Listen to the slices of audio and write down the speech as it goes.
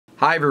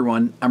Hi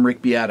everyone, I'm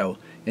Rick Beato.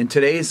 In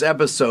today's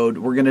episode,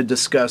 we're going to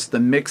discuss the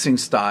mixing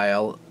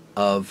style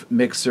of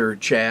mixer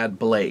Tchad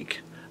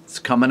Blake. It's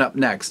coming up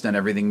next on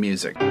Everything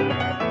Music.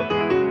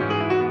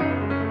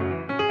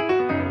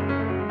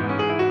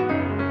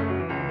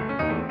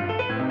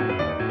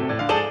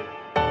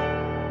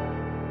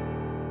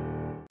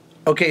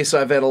 Okay,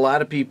 so I've had a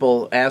lot of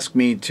people ask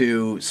me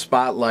to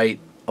spotlight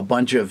a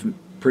bunch of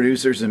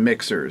producers and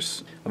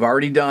mixers. I've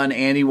already done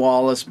Andy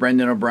Wallace,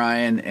 Brendan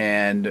O'Brien,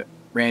 and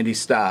Randy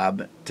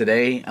Staub.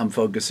 Today I'm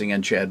focusing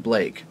on Tchad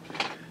Blake.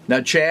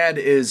 Now Tchad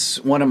is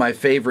one of my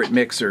favorite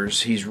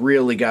mixers. He's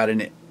really got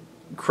an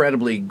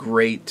incredibly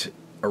great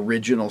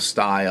original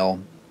style.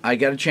 I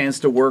got a chance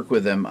to work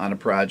with him on a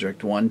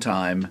project one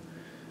time.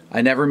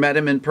 I never met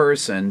him in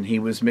person. He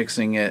was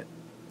mixing it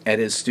at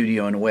his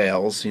studio in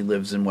Wales. He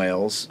lives in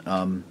Wales.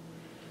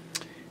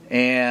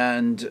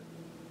 And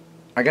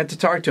I got to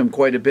talk to him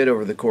quite a bit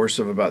over the course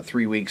of about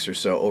 3 weeks or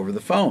so over the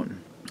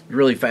phone.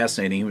 Really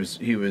fascinating.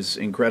 He was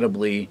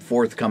incredibly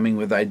forthcoming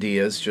with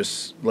ideas,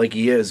 just like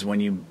he is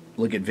when you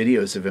look at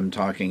videos of him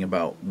talking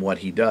about what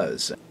he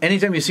does.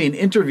 Anytime you see an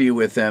interview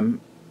with him,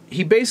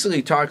 he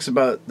basically talks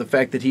about the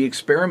fact that he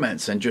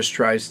experiments and just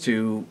tries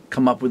to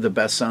come up with the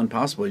best sound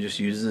possible. He just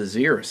uses his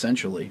ear,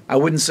 essentially. I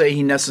wouldn't say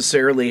he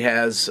necessarily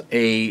has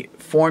a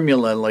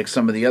formula like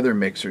some of the other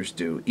mixers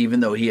do, even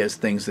though he has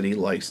things that he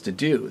likes to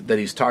do, that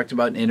he's talked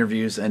about in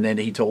interviews and then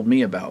he told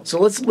me about. So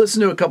let's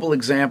listen to a couple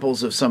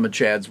examples of some of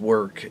Tchad's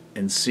work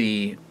and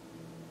see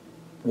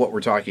what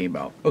we're talking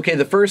about. Okay,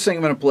 the first thing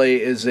I'm going to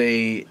play is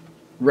a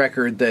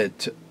record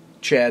that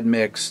Tchad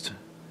mixed.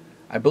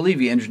 I believe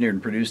he engineered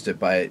and produced it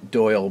by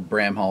Doyle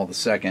Bramhall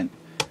II,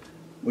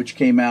 which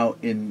came out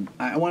in,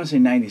 I want to say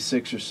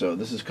 96 or so.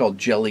 This is called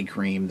Jelly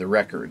Cream, the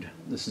record.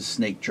 This is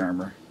Snake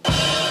Charmer.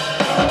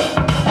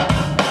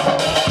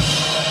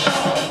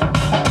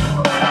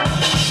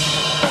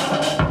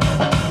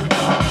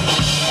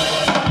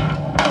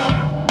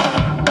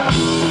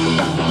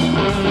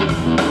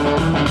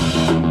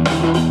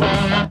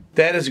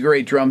 That is a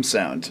great drum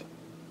sound.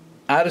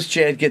 How does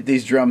Tchad get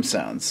these drum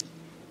sounds?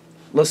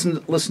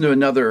 Listen to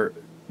another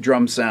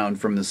drum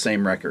sound from the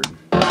same record.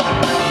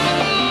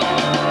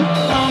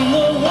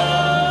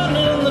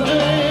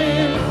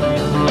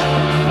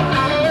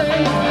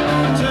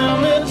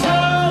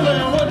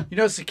 You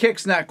notice the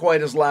kick's not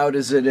quite as loud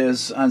as it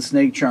is on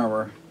Snake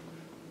Charmer.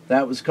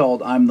 That was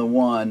called I'm the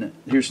One.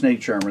 Here's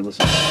Snake Charmer,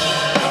 listen.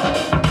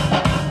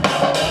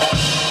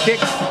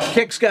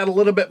 Kick's got a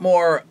little bit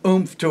more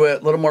oomph to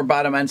it, a little more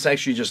bottom end. It's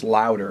actually just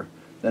louder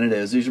than it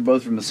is. These are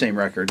both from the same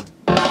record.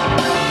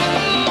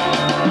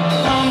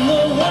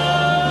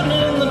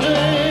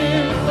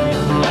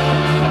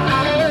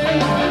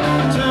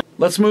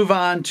 Let's move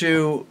on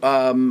to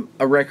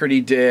a record he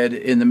did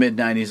in the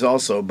mid-90s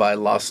also by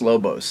Los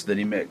Lobos that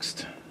he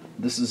mixed.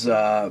 This is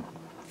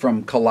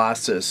from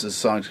Colossus. This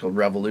song's called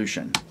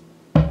Revolution.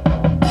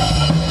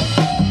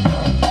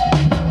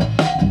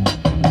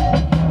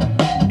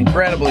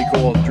 Incredibly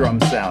cool drum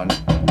sound.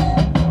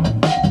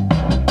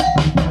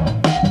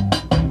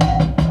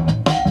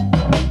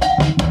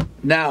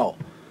 Now,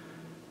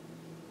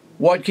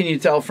 what can you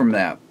tell from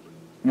that?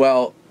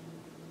 Well,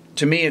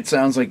 to me it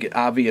sounds like an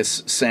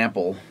obvious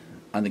sample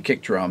on the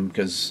kick drum,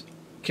 because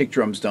kick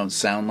drums don't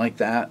sound like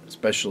that,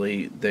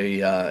 especially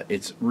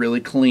it's really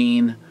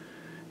clean,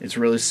 it's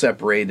really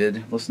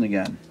separated. Listen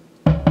again.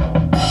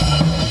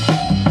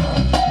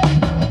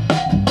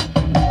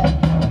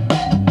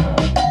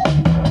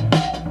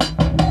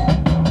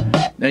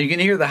 Now you can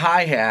hear the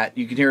hi-hat.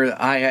 You can hear the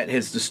hi-hat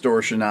has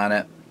distortion on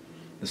it.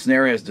 The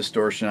snare has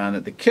distortion on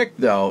it. The kick,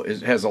 though,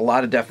 has a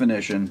lot of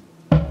definition.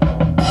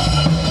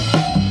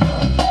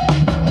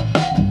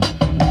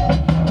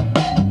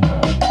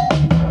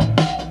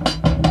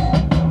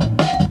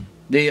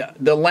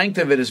 The length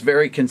of it is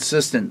very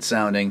consistent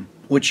sounding,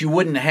 which you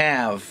wouldn't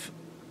have,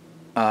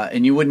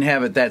 and you wouldn't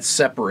have it that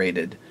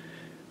separated,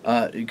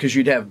 because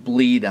you'd have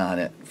bleed on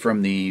it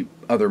from the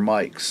other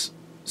mics.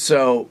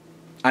 So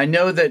I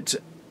know that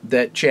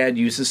Tchad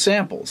uses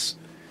samples.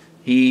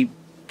 He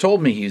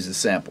told me he uses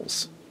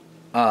samples.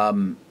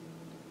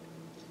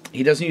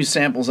 He doesn't use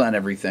samples on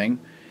everything,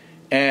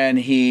 and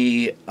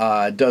he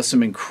does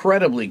some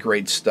incredibly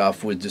great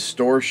stuff with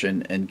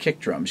distortion and kick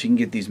drums. You can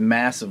get these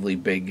massively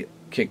big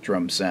kick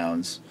drum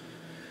sounds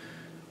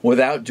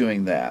without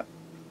doing that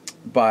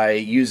by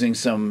using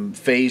some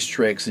phase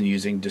tricks and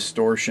using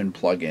distortion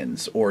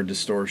plugins or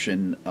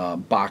distortion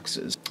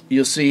boxes.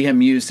 You'll see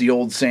him use the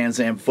old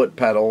Sansamp foot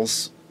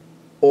pedals,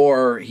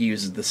 or he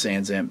uses the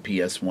Sansamp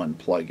PS1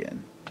 plugin.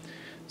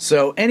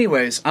 So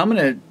anyways, I'm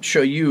going to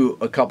show you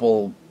a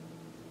couple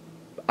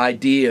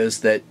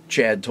ideas that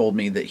Tchad told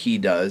me that he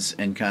does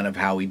and kind of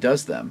how he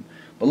does them.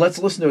 But let's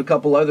listen to a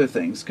couple other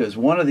things, because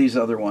one of these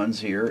other ones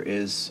here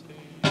is...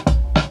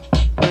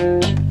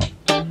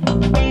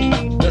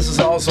 This is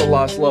also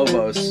Los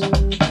Lobos. And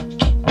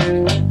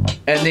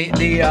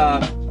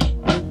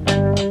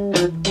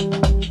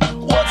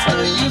what's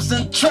the use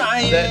in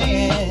trying?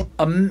 That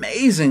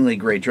amazingly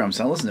great drum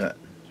sound. Listen to it.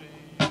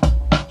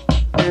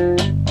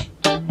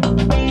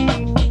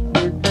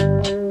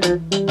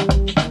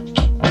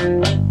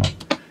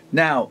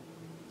 Now,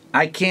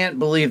 I can't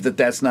believe that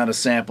that's not a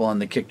sample on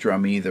the kick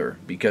drum either,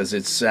 because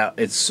it's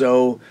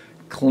so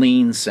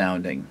clean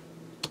sounding.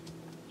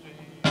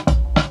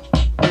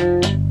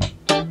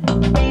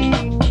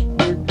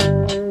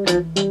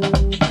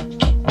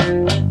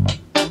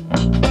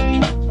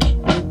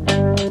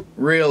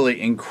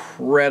 Really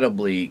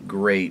incredibly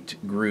great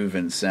groove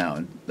and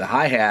sound. The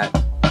hi-hat.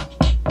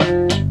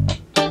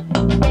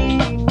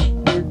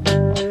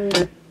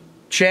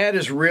 Tchad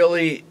is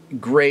really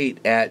great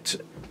at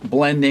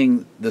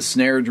blending the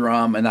snare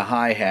drum and the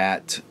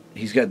hi-hat.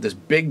 He's got this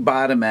big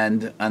bottom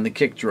end on the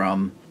kick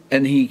drum,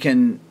 and he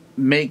can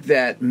make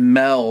that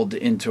meld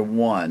into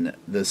one,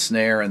 the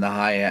snare and the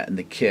hi-hat and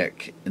the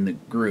kick and the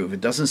groove.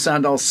 It doesn't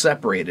sound all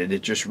separated.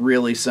 It just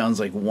really sounds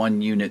like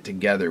one unit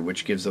together,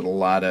 which gives it a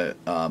lot of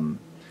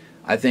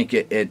I think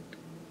it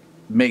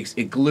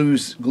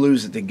glues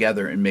it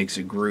together and makes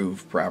it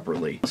groove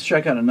properly. Let's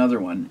check out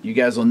another one. You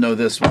guys will know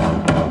this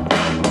one.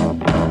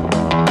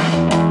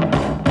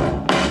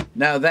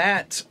 Now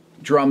that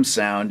drum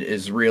sound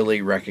is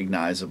really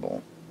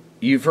recognizable.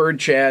 You've heard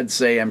Tchad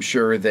say, I'm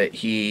sure, that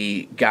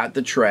he got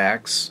the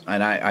tracks,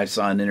 and I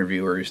saw an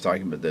interview where he was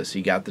talking about this.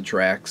 He got the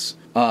tracks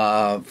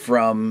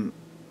from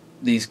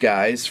these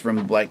guys from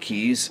the Black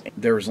Keys.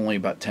 There was only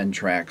about 10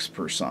 tracks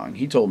per song.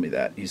 He told me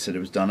that. He said it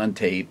was done on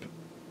tape.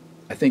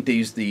 I think they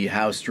used the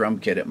house drum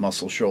kit at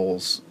Muscle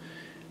Shoals,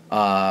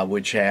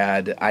 which I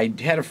had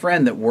a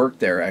friend that worked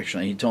there,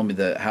 actually. He told me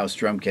the house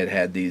drum kit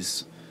had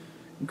these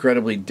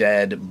incredibly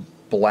dead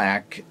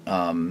black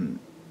kind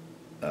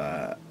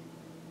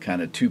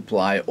of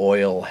 2-ply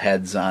oil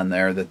heads on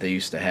there that they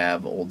used to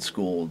have, old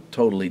school,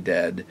 totally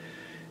dead.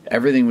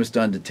 Everything was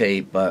done to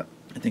tape, but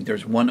I think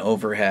there's one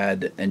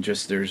overhead, and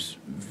just there's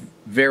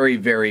very,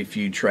 very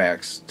few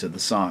tracks to the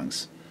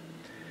songs.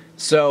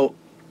 So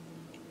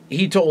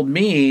he told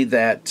me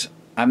that,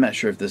 I'm not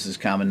sure if this is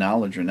common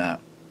knowledge or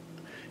not,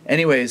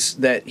 anyways,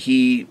 that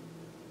he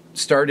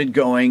started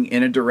going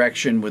in a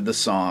direction with the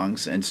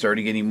songs and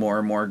started getting more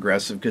and more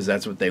aggressive because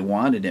that's what they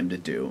wanted him to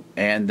do.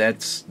 And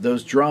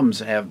those drums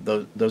have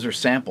those are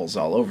samples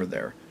all over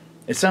there.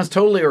 It sounds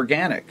totally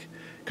organic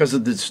because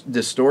of the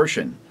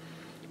distortion,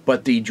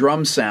 but the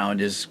drum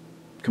sound is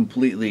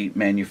completely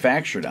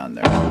manufactured on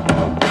there.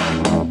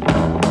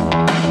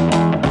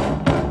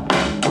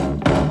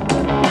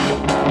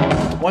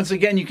 Once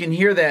again, you can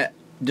hear that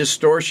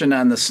distortion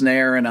on the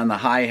snare and on the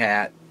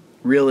hi-hat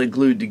really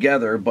glued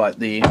together, but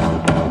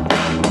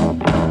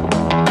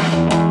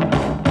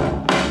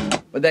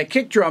that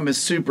kick drum is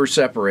super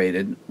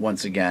separated,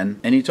 once again,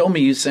 and he told me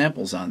use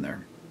samples on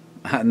there,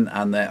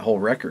 on that whole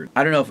record.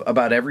 I don't know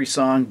about every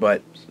song,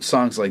 but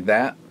songs like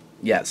that,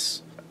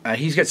 yes.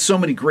 He's got so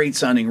many great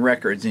sounding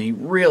records,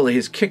 and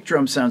his kick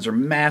drum sounds are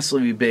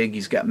massively big.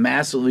 He's got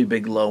massively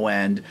big low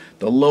end.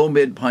 The low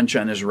mid punch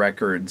on his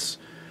records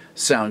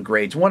sound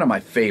great. It's one of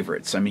my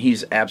favorites. I mean,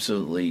 he's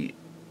absolutely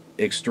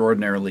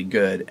extraordinarily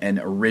good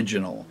and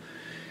original,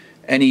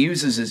 and he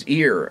uses his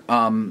ear.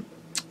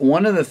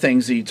 One of the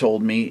things he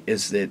told me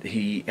is that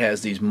he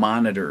has these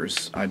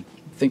monitors. I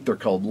think they're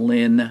called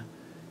Lin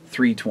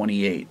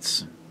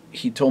 328s.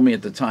 He told me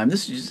at the time,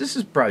 this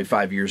is probably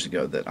 5 years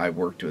ago that I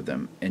worked with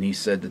him, and he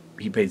said that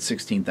he paid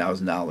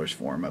 $16,000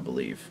 for him, I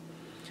believe.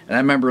 And I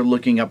remember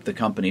looking up the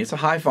company. It's a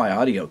hi-fi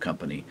audio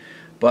company,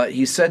 but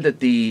he said that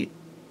the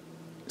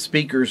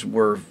speakers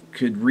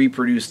could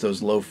reproduce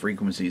those low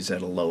frequencies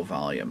at a low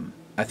volume.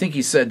 I think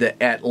he said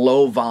that at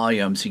low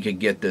volumes he could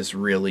get this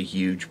really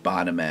huge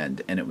bottom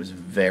end, and it was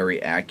very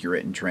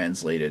accurate and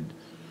translated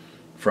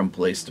from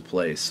place to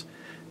place.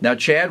 Now,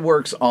 Tchad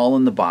works all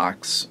in the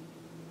box.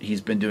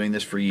 He's been doing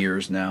this for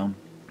years now.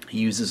 He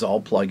uses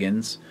all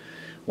plugins.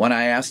 When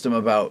I asked him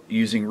about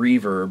using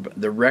reverb,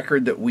 the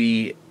record that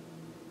we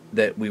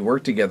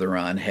worked together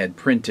on had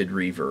printed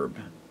reverb,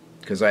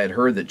 because I had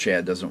heard that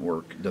Tchad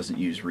doesn't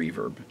use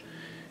reverb.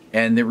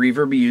 And the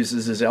reverb he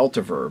uses is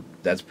Altiverb.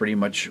 That's pretty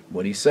much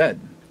what he said.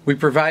 We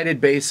provided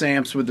bass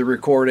amps with the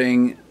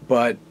recording,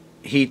 but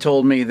he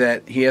told me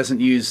that he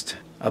hasn't used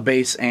a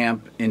bass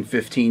amp in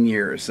 15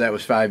 years. That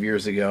was 5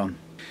 years ago.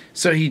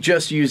 So he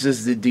just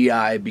uses the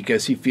DI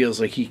because he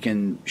feels like he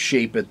can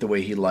shape it the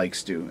way he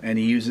likes to. And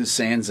he uses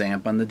Sans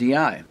Amp on the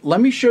DI. Let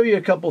me show you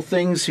a couple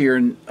things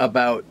here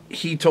about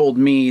he told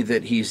me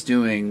that he's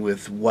doing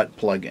with what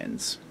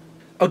plugins.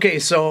 Okay,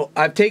 so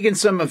I've taken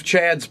some of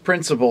Tchad's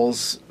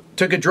principles,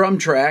 took a drum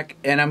track,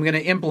 and I'm going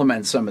to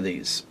implement some of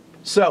these.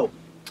 So,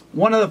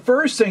 one of the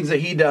first things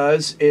that he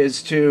does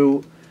is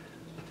to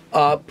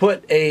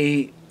put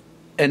an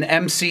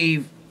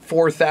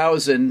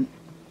MC4000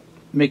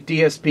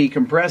 McDSP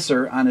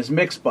compressor on his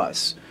mix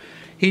bus.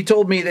 He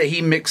told me that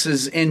he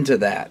mixes into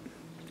that.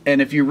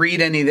 And if you read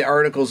any of the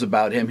articles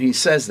about him, he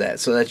says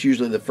that. So that's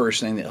usually the first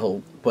thing that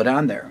he'll put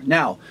on there.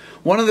 Now,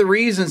 one of the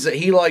reasons that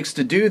he likes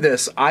to do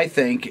this, I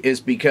think,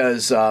 is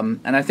because, and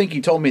I think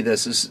he told me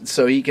this, is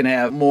so he can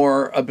have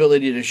more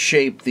ability to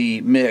shape the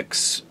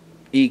mix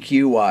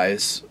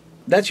EQ-wise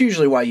That's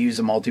usually why I use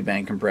a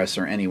multi-band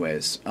compressor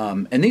anyways.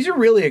 And these are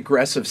really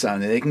aggressive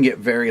sounding. They can get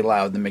very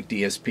loud, the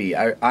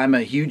McDSP. I'm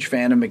a huge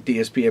fan of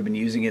McDSP. I've been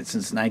using it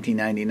since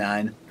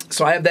 1999.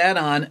 So I have that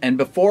on, and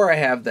before I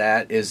have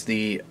that is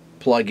the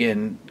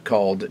plug-in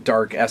called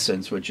Dark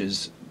Essence, which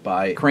is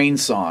by Crane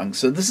Song.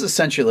 So this is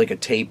essentially like a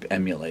tape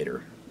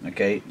emulator.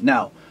 Okay,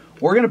 now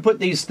we're going to put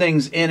these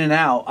things in and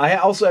out. I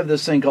also have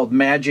this thing called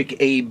Magic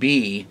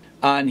AB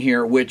on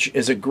here, which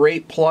is a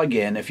great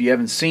plug-in if you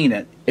haven't seen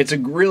it. It's a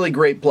really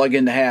great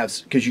plug-in to have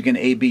because you can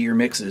AB your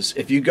mixes.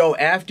 If you go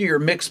after your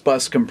mix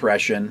bus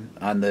compression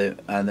on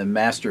the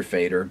master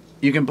fader,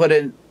 you can put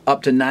in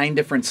up to 9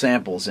 different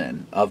samples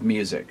in of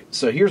music.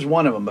 So here's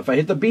one of them. If I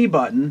hit the B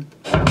button,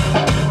 and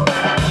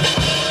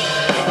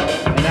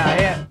now I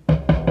hit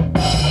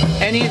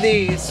any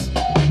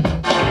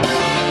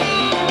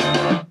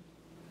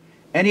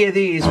of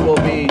these will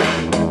be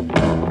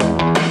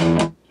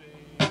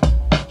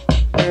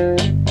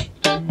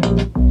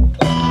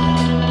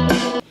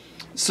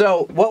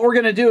so what we're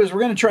going to do is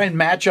we're going to try and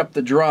match up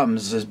the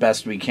drums as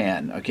best we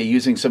can, okay,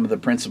 using some of the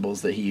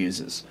principles that he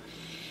uses.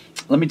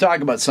 Let me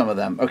talk about some of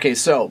them. Okay,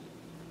 so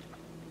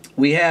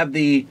we have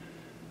the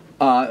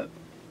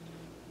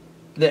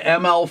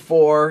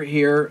ML4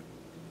 here,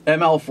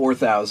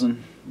 ML4000.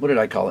 What did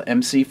I call it?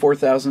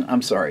 MC4000?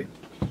 I'm sorry.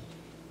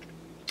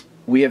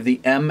 We have the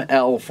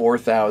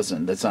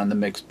ML4000 that's on the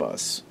mix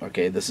bus.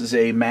 Okay, this is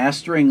a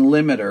mastering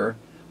limiter,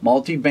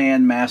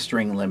 multi-band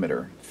mastering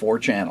limiter, 4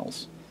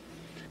 channels.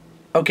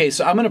 Okay,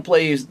 so I'm going to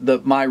play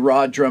my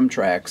raw drum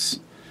tracks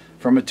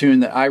from a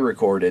tune that I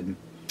recorded.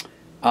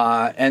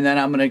 And then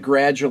I'm going to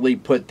gradually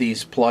put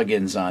these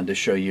plugins on to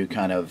show you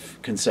kind of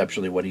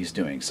conceptually what he's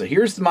doing. So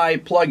here's my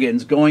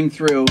plugins going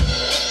through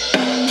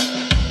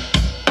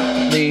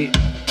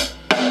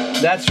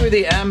that's through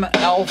the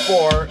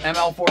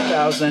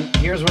ML4000.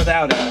 Here's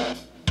without it.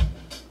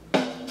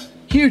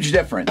 Huge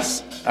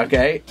difference,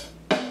 okay?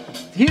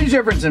 Huge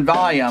difference in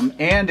volume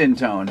and in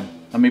tone.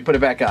 Let me put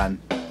it back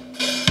on.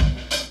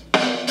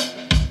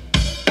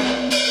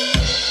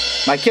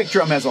 My kick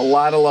drum has a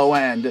lot of low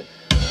end.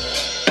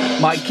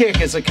 My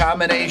kick is a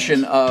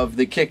combination of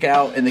the kick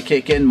out and the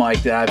kick in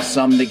mic that I've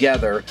summed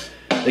together.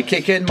 The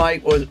kick in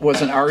mic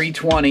was an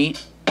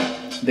RE20.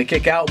 The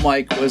kick out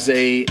mic was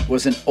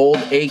an old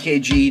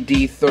AKG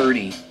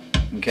D30.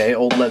 Okay,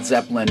 old Led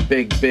Zeppelin,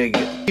 big,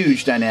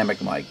 huge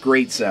dynamic mic,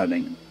 great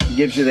sounding. It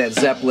gives you that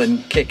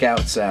Zeppelin kick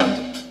out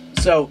sound.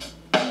 So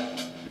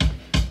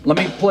let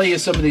me play you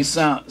some of these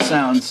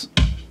sounds.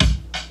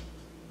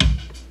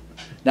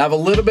 Now I have a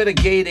little bit of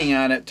gating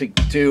on it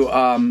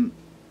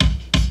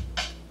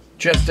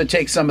just to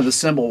take some of the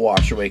cymbal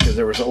wash away because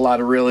there was a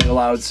lot of really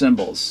loud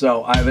cymbals.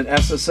 So I have an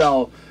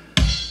SSL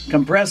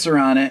compressor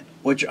on it,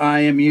 which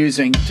I am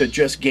using to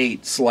just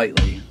gate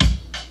slightly.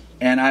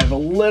 And I have a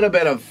little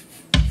bit of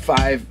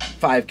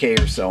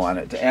 5K or so on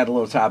it to add a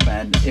little top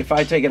end. If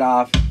I take it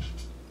off,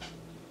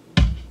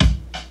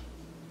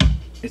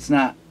 it's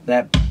not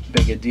that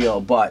big a deal,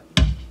 but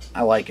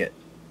I like it.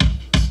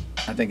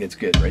 I think it's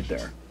good right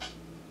there.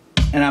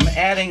 And I'm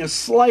adding a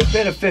slight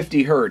bit of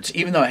 50 hertz,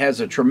 even though it has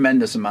a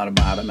tremendous amount of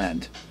bottom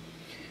end.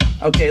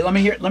 Okay, let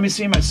me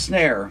see my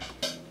snare.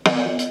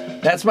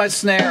 That's my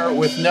snare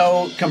with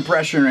no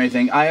compression or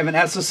anything. I have an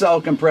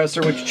SSL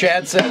compressor, which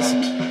Chad says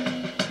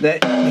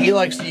that he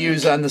likes to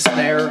use on the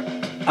snare.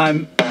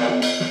 I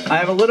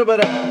have a little bit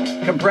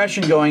of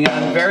compression going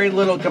on, very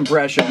little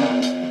compression.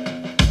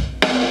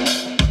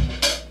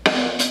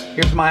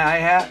 Here's my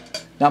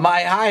hi-hat. Now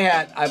my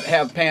hi-hat I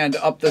have panned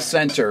up the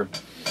center.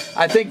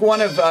 I think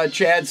one of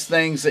Chad's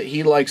things that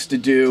he likes to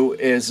do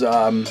is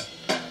to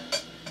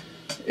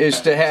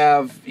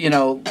have, you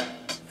know,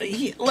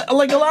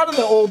 like a lot of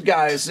the old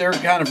guys, they're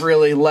kind of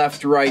really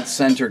left, right,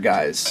 center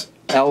guys.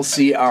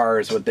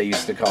 LCR is what they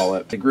used to call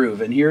it, the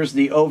groove. And here's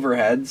the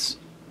overheads,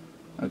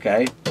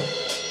 okay?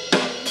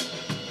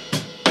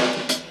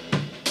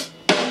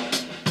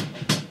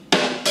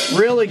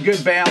 Really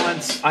good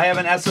balance. I have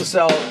an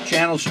SSL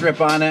channel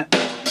strip on it.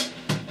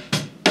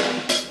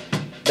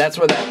 That's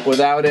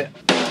without it.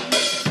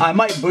 I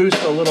might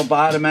boost a little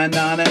bottom end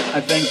on it,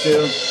 I think,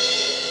 too.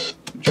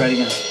 Try it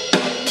again.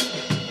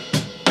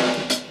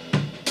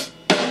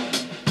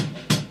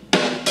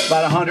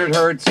 About 100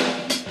 hertz.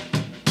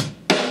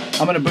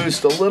 I'm going to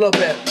boost a little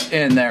bit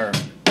in there.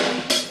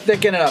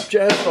 Thicken it up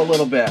just a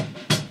little bit.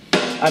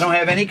 I don't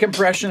have any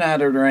compression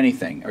on it or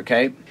anything,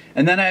 okay?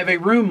 And then I have a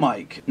room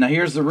mic. Now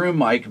here's the room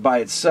mic by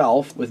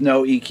itself with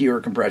no EQ or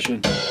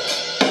compression.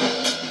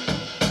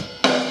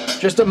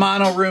 Just a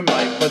mono room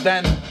mic, but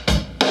then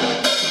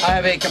I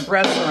have a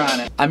compressor on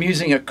it. I'm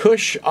using a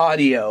Cush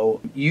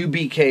Audio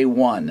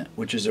UBK1,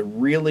 which is a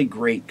really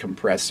great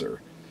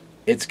compressor.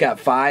 It's got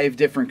 5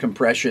 different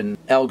compression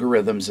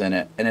algorithms in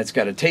it, and it's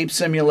got a tape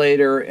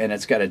simulator, and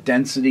it's got a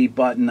density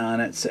button on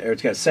it, or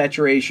it's got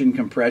saturation,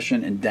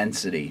 compression, and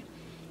density.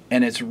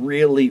 And it's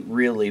really,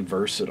 really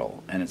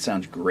versatile, and it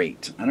sounds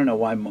great. I don't know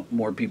why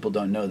more people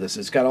don't know this.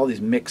 It's got all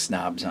these mix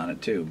knobs on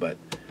it too, but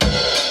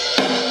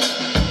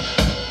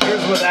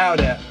here's without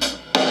it.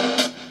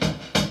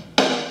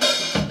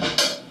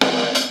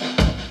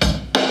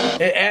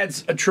 It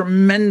adds a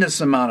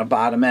tremendous amount of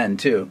bottom end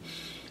too.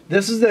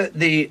 This is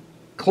the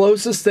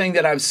closest thing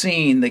that I've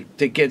seen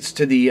that gets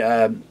to the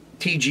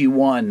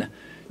TG1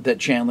 that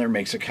Chandler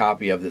makes a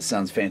copy of that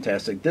sounds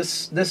fantastic.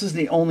 This is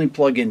the only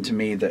plug-in to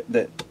me that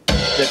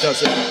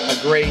does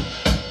a great...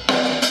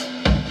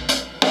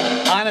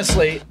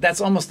 Honestly,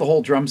 that's almost the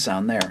whole drum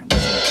sound there.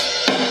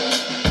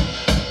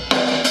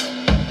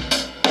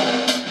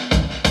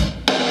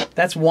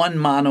 That's one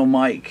mono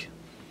mic.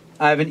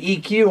 I have an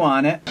EQ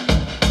on it.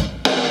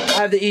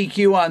 I have the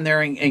EQ on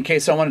there in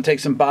case I want to take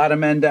some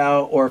bottom end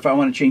out, or if I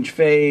want to change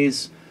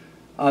phase.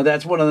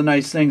 That's one of the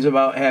nice things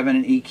about having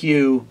an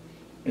EQ,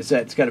 is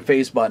that it's got a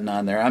phase button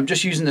on there. I'm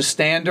just using the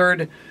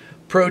standard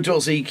Pro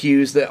Tools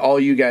EQs that all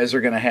you guys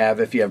are going to have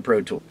if you have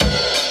Pro Tools.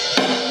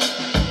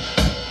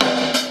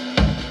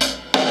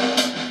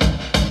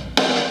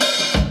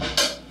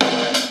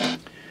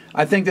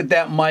 I think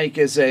that mic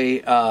is a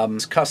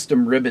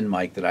custom ribbon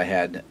mic that I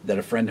had, that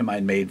a friend of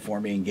mine made for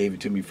me and gave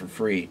it to me for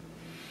free.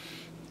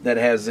 That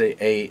has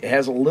it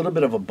has a little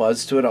bit of a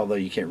buzz to it, although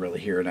you can't really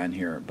hear it on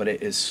here. But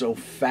it is so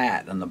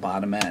fat on the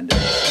bottom end.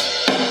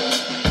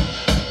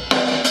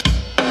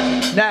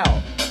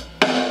 Now,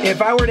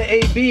 if I were to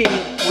A/B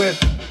with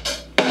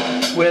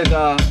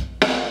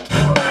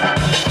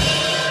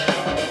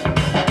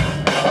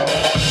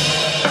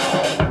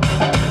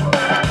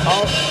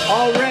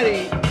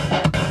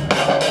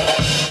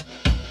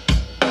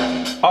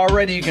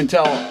already you can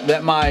tell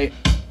that my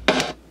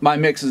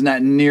mix is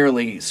not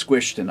nearly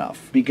squished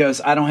enough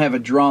because I don't have a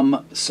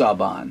drum sub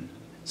on.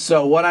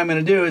 So what I'm going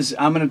to do is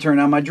I'm going to turn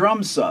on my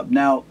drum sub.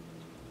 Now,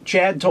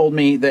 Chad told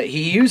me that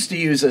he used to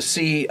use a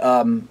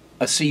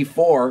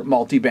C4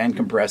 multi-band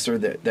compressor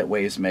that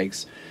Waves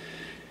makes,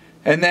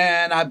 and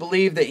then I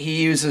believe that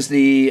he uses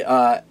the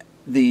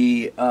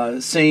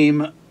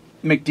same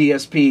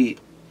McDSP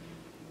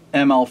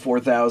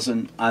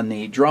ML4000 on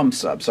the drum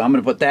sub. So I'm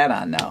going to put that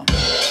on now.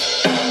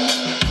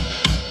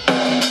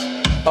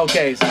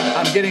 Okay, so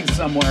I'm getting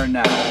somewhere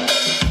now.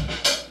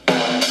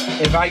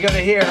 If I go to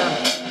here,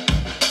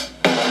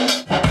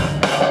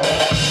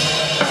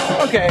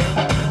 okay.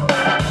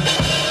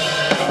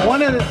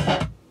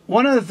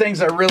 One of the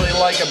things I really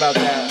like about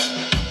that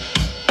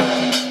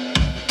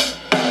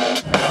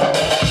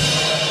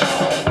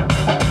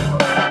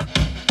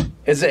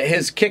is that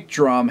his kick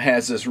drum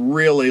has this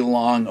really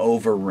long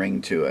over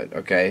ring to it,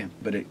 okay?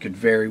 But it could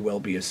very well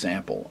be a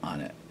sample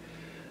on it.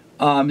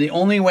 The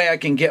only way I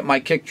can get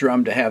my kick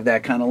drum to have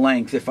that kind of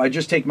length, if I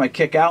just take my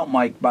kick out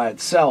mic by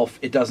itself,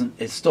 it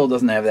still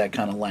doesn't have that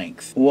kind of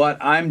length. What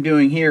I'm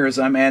doing here is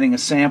I'm adding a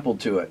sample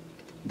to it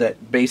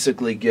that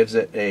basically gives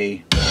it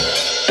a...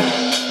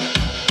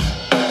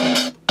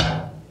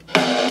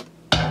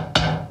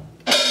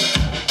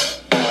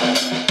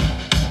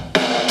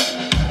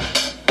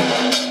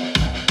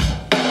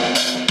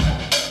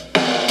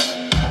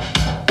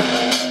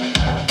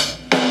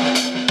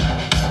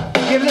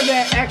 Gives it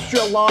that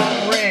extra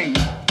long ring.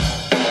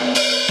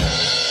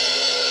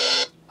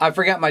 I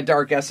forgot my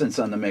Dark Essence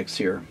on the mix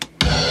here.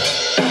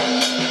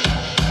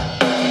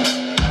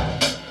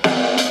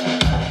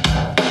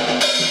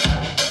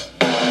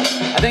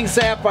 I think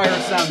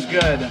Sapphire sounds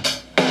good.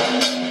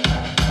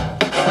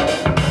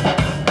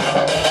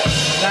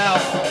 Now,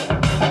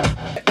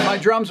 my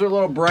drums are a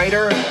little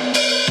brighter.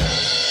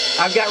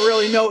 I've got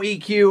really no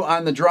EQ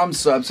on the drum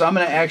sub, so I'm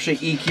going to actually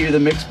EQ the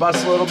mix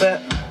bus a little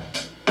bit.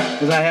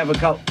 Because I have a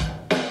couple...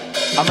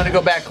 I'm going to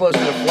go back closer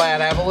to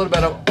flat. I have a little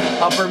bit of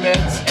upper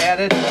mids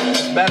added.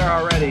 It's better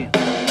already.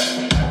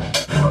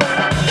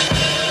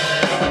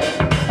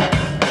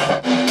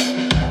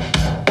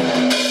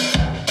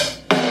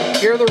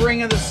 Hear the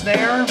ring of the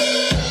snare?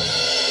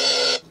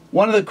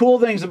 One of the cool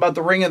things about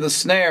the ring of the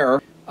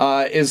snare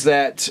is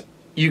that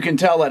you can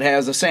tell it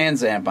has a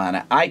Sans amp on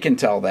it. I can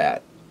tell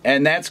that.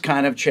 And that's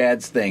kind of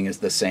Chad's thing, is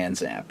the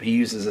Sans amp. He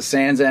uses a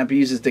Sans amp. He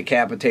uses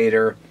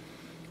Decapitator.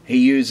 He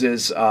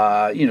uses,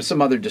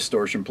 some other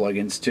distortion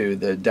plugins too.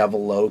 The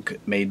Devil Loke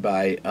made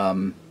by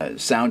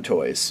Sound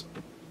Toys.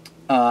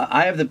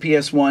 I have the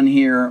PS1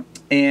 here,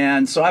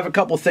 and so I have a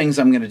couple things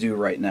I'm going to do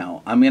right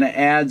now. I'm going to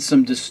add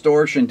some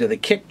distortion to the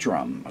kick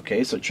drum.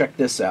 Okay, so check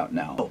this out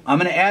now. I'm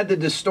going to add the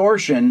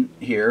distortion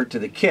here to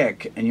the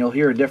kick, and you'll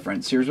hear a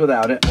difference. Here's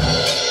without it.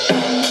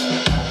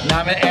 Now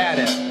I'm going to add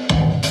it.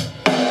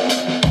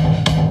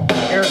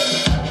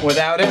 Here's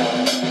without it.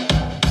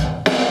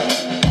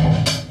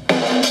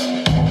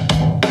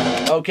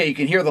 Okay, you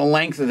can hear the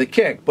length of the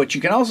kick, but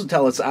you can also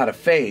tell it's out of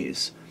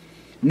phase.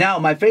 Now,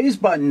 my phase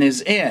button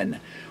is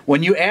in.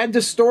 When you add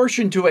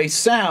distortion to a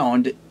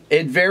sound,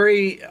 it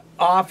very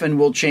often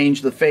will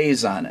change the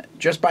phase on it,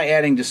 just by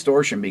adding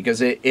distortion,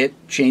 because it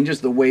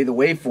changes the way the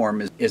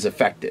waveform is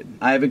affected.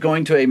 I have it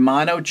going to a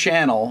mono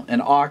channel,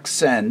 an aux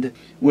send,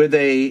 with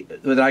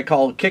what I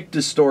call kick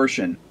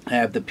distortion. I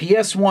have the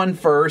PS1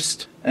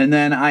 first, and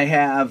then I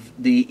have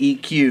the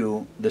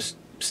EQ, the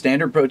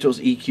standard Pro Tools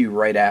EQ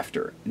right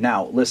after.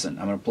 Now, listen,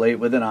 I'm going to play it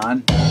with it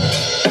on.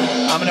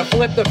 I'm going to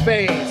flip the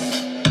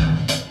phase.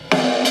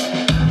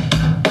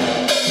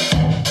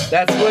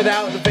 That's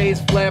without the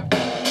phase flip.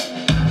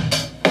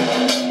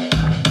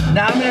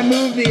 Now I'm going to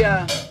move the...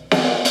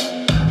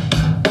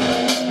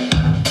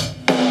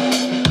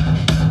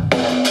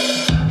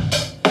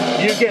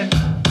 you can...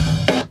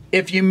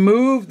 If you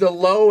move the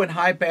low and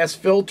high pass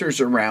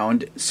filters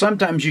around,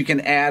 sometimes you can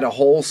add a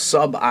whole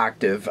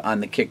sub-octave on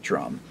the kick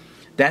drum.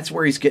 That's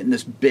where he's getting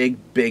this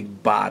big,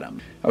 big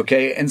bottom.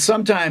 Okay, and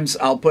sometimes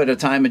I'll put a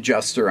time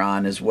adjuster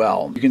on as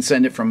well. You can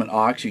send it from an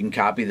aux, you can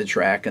copy the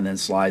track and then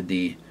slide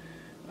the...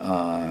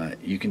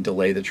 you can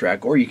delay the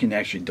track, or you can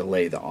actually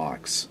delay the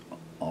aux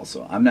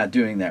also. I'm not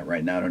doing that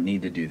right now. I don't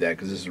need to do that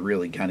because this is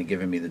really kind of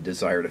giving me the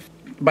desire to...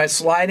 By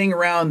sliding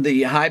around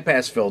the high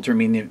pass filter,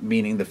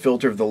 meaning the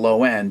filter of the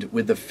low end,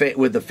 with the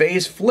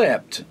phase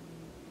flipped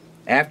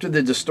after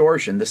the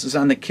distortion, this is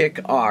on the kick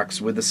aux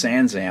with the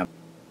Sans amp.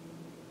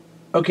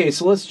 Okay,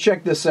 so let's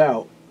check this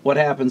out. What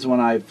happens when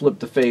I flip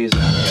the phase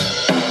on here.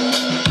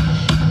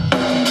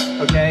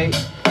 Okay?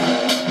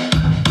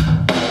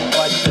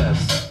 Watch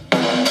this.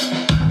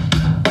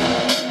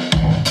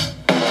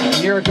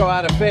 You hear it go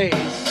out of phase.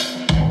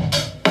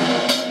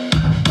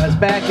 That's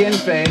back in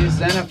phase.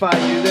 Then if I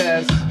do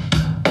this,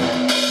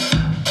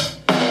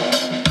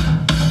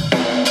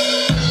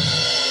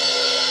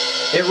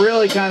 it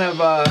really kind of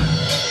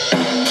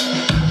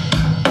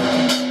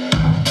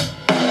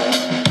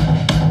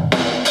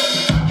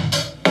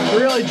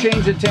really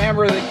change the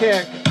timbre of the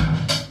kick.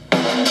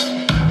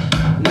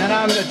 And then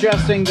I'm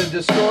adjusting the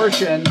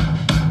distortion,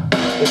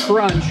 the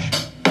crunch,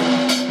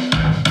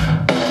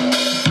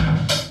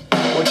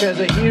 which has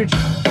a huge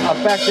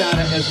effect on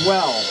it as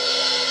well.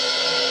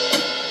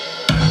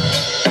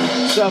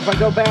 So if I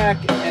go back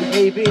and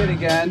A-B it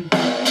again,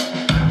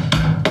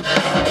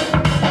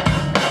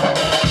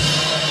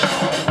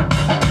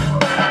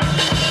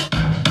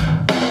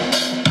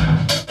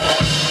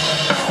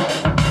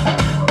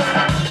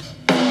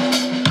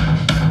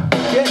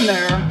 getting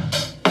there.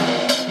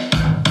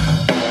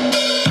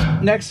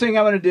 Next thing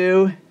I'm going to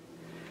do,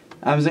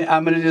 I'm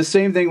going to do the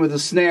same thing with the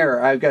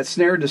snare. I've got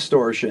snare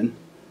distortion,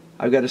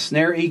 I've got a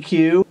snare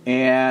EQ,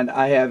 and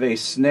I have a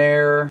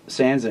snare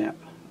Sans amp.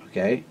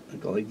 Okay, I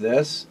go like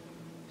this.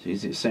 So you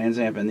see Sans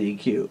amp and the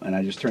EQ, and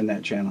I just turn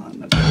that channel on.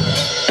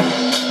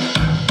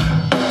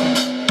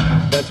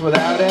 That's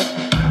without it.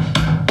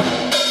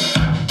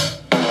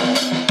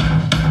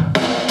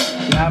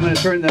 Now I'm going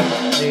to turn that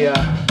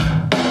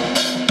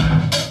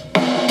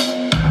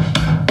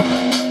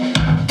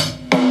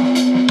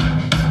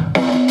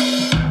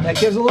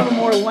gives a little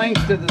more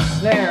length to the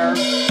snare,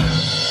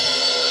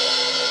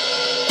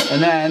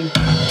 and then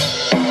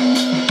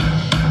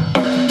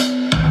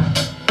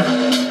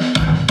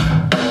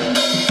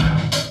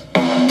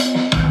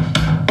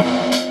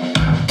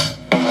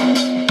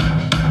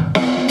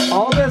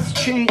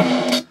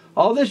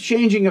all this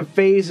changing of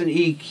phase and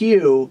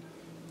EQ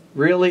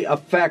really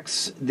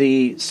affects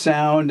the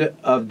sound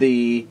of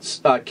the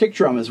kick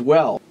drum as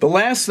well. The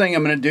last thing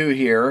I'm going to do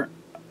here,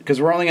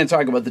 because we're only going to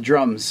talk about the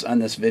drums on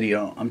this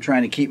video, I'm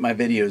trying to keep my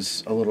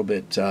videos a little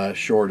bit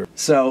shorter.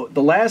 So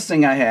the last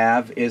thing I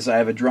have is I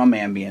have a drum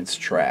ambience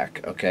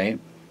track, okay?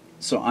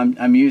 So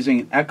I'm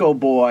using Echo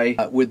Boy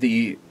with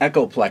the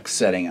Echoplex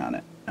setting on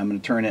it. I'm going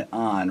to turn it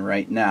on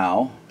right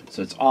now,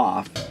 so it's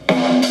off.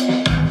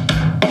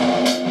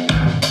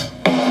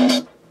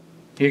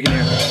 You can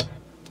hear it.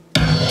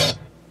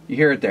 You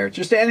hear it there.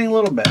 Just adding a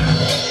little bit.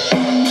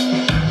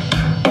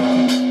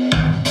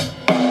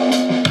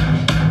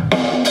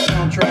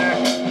 Track.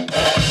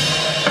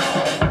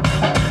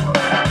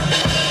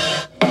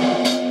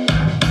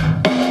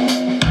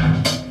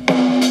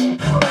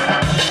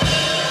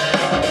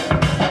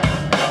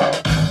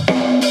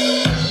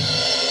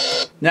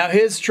 Now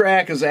his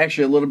track is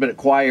actually a little bit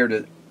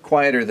quieter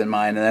than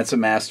mine, and that's a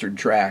mastered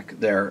track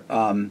there.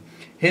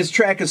 His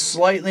track is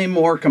slightly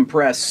more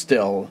compressed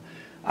still.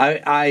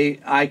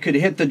 I could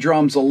hit the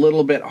drums a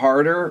little bit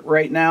harder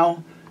right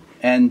now,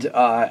 and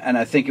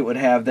I think it would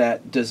have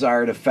that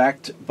desired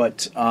effect,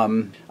 but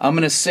I'm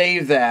going to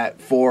save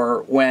that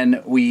for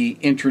when we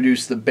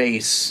introduce the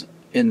bass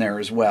in there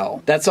as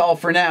well. That's all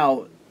for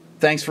now.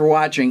 Thanks for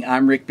watching.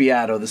 I'm Rick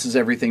Beato. This is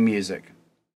Everything Music.